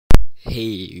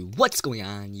Hey, what's going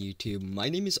on YouTube? My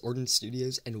name is Arden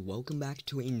Studios and welcome back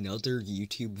to another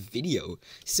YouTube video.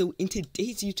 So in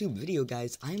today's YouTube video,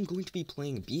 guys, I am going to be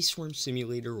playing Beesmas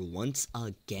Simulator once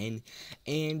again.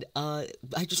 And I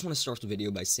just want to start the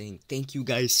video by saying thank you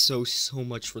guys so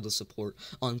much for the support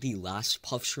on the last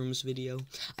Puff Shrooms video.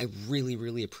 I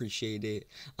really appreciate it.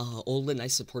 All the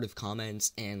nice supportive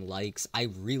comments and likes. I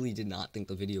really did not think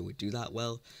the video would do that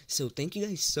well. So thank you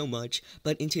guys so much.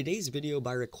 But in today's video,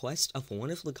 by request of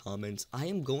one of the comments, I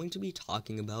am going to be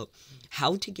talking about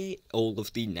how to get all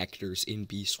of the nectars in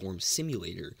Beesmas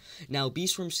Simulator. Now,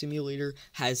 Beesmas Simulator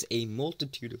has a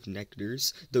multitude of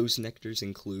nectars. Those nectars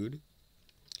include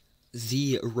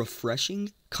the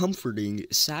refreshing, comforting,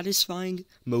 satisfying,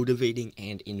 motivating,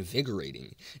 and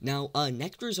invigorating. Now,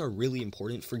 nectars are really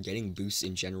important for getting boosts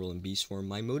in general in Beesmas.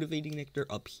 My motivating nectar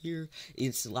up here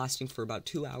is lasting for about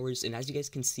 2 hours, and as you guys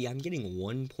can see, I'm getting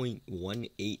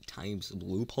 1.18 times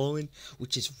blue pollen,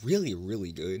 which is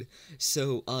really good.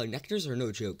 So, nectars are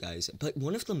no joke, guys, but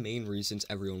one of the main reasons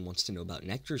everyone wants to know about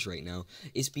nectars right now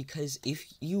is because if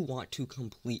you want to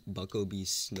complete Bucko Bee's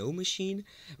snow machine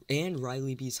and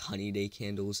Riley Bee's honey day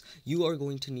candles, you are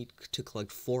going to need to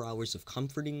collect 4 hours of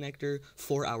comforting nectar,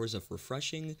 4 hours of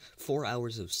refreshing, 4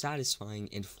 hours of satisfying,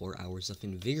 and 4 hours of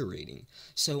invigorating.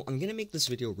 So I'm going to make this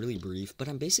video really brief, but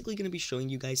I'm basically going to be showing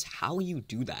you guys how you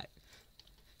do that.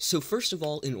 So first of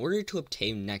all, in order to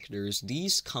obtain nectars,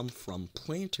 these come from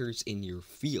planters in your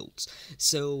fields.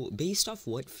 So based off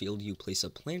what field you place a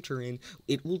planter in,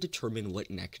 it will determine what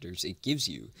nectars it gives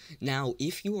you. Now,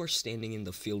 if you are standing in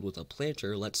the field with a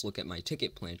planter, let's look at my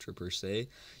ticket planter per se,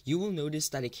 you will notice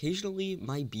that occasionally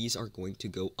my bees are going to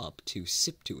go up to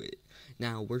sip to it.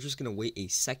 Now, we're just going to wait a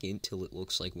second till it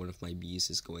looks like one of my bees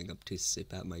is going up to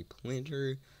sip at my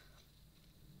planter.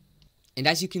 And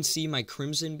as you can see, my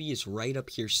crimson bee is right up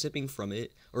here sipping from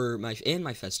it, or my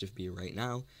festive bee right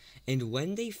now. And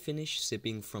when they finish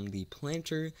sipping from the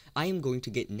planter, I am going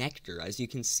to get nectar. As you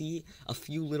can see, a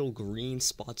few little green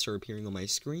spots are appearing on my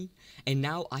screen. And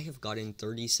now I have gotten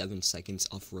 37 seconds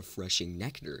of refreshing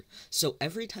nectar. So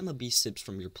every time a bee sips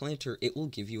from your planter, it will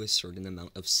give you a certain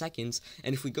amount of seconds.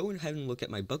 And if we go ahead and look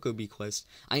at my Bucko Bee quest,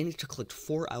 I need to collect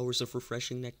 4 hours of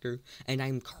refreshing nectar. And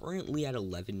I'm currently at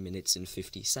 11 minutes and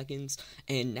 50 seconds.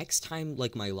 And next time,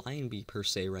 like my lion bee per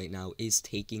se right now, is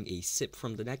taking a sip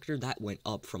from the nectar, that went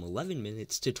up from 11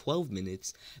 minutes to 12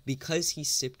 minutes because he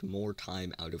sipped more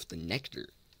time out of the nectar.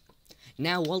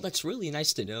 Now, while that's really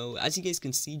nice to know, as you guys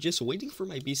can see, just waiting for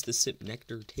my bees to sip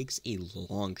nectar takes a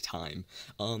long time.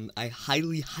 I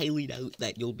highly doubt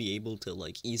that you'll be able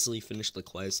to, easily finish the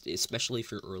quest, especially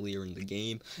if you're earlier in the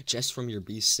game, just from your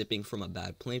bees sipping from a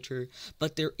bad planter.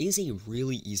 But there is a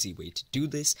really easy way to do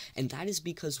this, and that is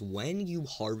because when you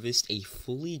harvest a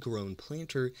fully grown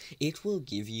planter, it will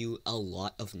give you a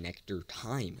lot of nectar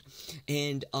time.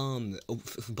 And,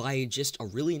 by just a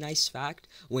really nice fact,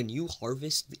 when you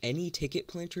harvest any ticket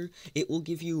planter, it will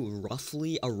give you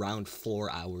roughly around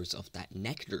 4 hours of that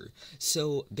nectar.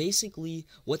 So basically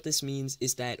what this means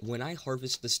is that when I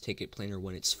harvest this ticket planter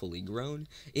when it's fully grown,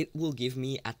 it will give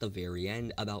me at the very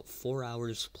end about 4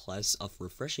 hours plus of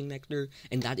refreshing nectar,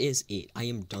 and that is it. I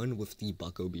am done with the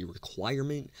Bucko Bee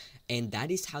requirement, and that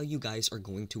is how you guys are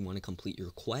going to want to complete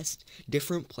your quest.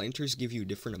 Different planters give you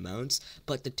different amounts,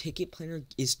 but the ticket planter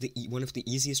is one of the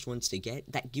easiest ones to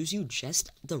get that gives you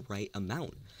just the right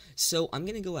amount. So I'm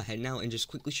going to go ahead now and just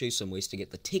quickly show you some ways to get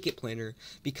the ticket planter,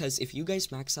 because if you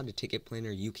guys max out a ticket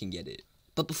planter, you can get it.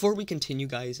 But before we continue,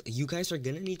 guys, you guys are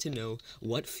going to need to know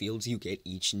what fields you get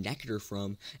each nectar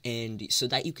from, and so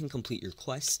that you can complete your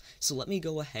quests. So let me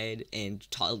go ahead and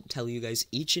tell you guys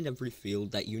each and every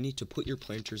field that you need to put your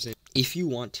planters in if you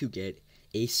want to get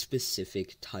a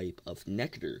specific type of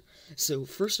nectar. So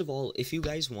first of all, if you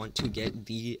guys want to get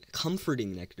the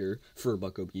comforting nectar for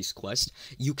Bucko Bee's quest,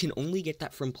 you can only get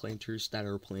that from planters that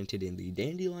are planted in the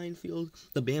dandelion field,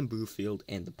 the bamboo field,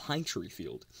 and the pine tree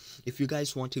field. If you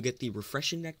guys want to get the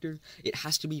refreshing nectar, it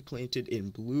has to be planted in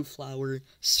blue flower,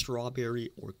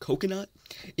 strawberry, or coconut.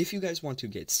 If you guys want to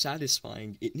get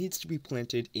satisfying, it needs to be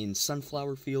planted in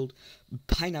sunflower field,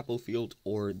 pineapple field,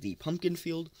 or the pumpkin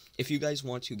field. If you guys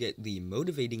want to get the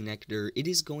motivating nectar, it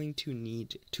is going to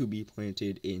need to be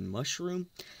planted in mushroom,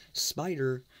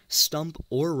 spider, stump,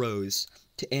 or rose.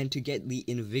 And to get the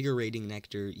invigorating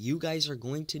nectar, you guys are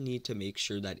going to need to make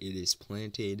sure that it is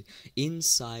planted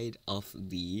inside of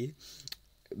the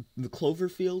clover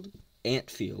field,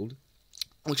 ant field,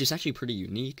 which is actually pretty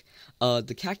unique,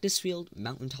 the cactus field,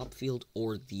 mountaintop field,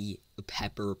 or the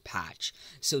pepper patch.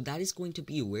 So that is going to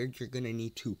be where you're going to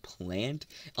need to plant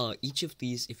each of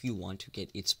these if you want to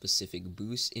get its specific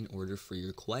boost in order for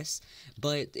your quests.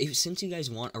 But since you guys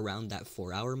want around that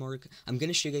 4-hour mark, I'm going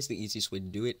to show you guys the easiest way to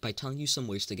do it by telling you some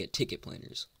ways to get ticket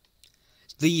planners.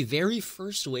 The very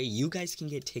first way you guys can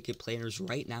get ticket planners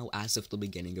right now as of the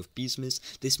beginning of Beesmas,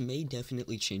 this may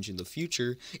definitely change in the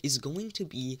future, is going to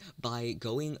be by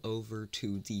going over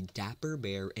to the Dapper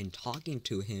Bear and talking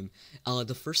to him.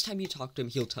 The first time you talk to him,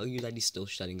 he'll tell you that he's still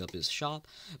shutting up his shop,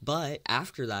 but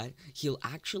after that, he'll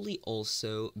actually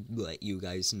also let you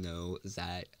guys know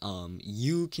that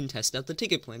you can test out the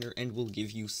ticket planner and will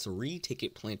give you 3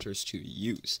 ticket planters to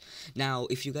use. Now,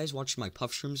 if you guys watched my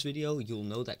Puff Shrooms video, you'll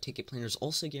know that ticket planners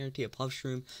also guarantee a puff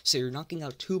shroom, so you're knocking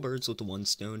out 2 birds with 1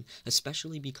 stone,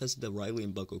 especially because the Riley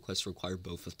and Bucko quests require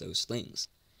both of those things.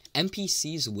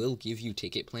 NPCs will give you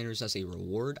ticket planners as a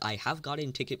reward. I have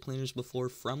gotten ticket planners before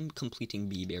from completing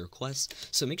Bee Bear quests,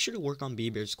 so make sure to work on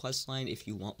Bee Bear's questline if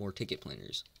you want more ticket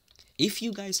planners. If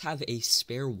you guys have a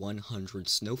spare 100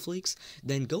 snowflakes,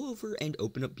 then go over and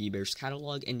open up Bee Bear's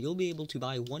catalog and you'll be able to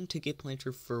buy 1 ticket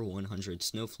planter for 100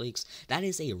 snowflakes. That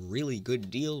is a really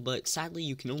good deal, but sadly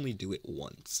you can only do it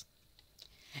once.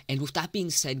 And with that being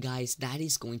said, guys, that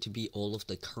is going to be all of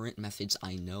the current methods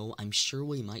I know. I'm sure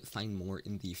we might find more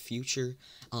in the future.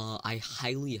 I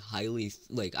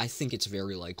I think it's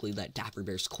very likely that Dapper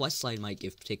Bear's questline might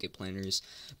give ticket planners.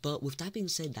 But with that being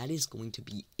said, that is going to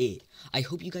be it. I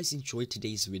hope you guys enjoyed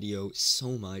today's video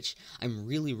so much. I'm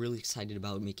really excited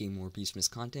about making more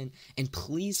Beesmas content. And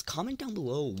please comment down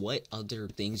below what other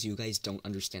things you guys don't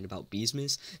understand about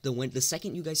Beesmas. The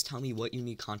second you guys tell me what you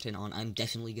need content on, I'm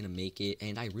definitely going to make it.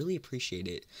 And I really appreciate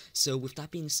it. So with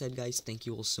that being said, guys, thank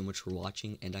you all so much for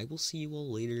watching, and I will see you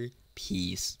all later.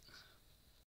 Peace.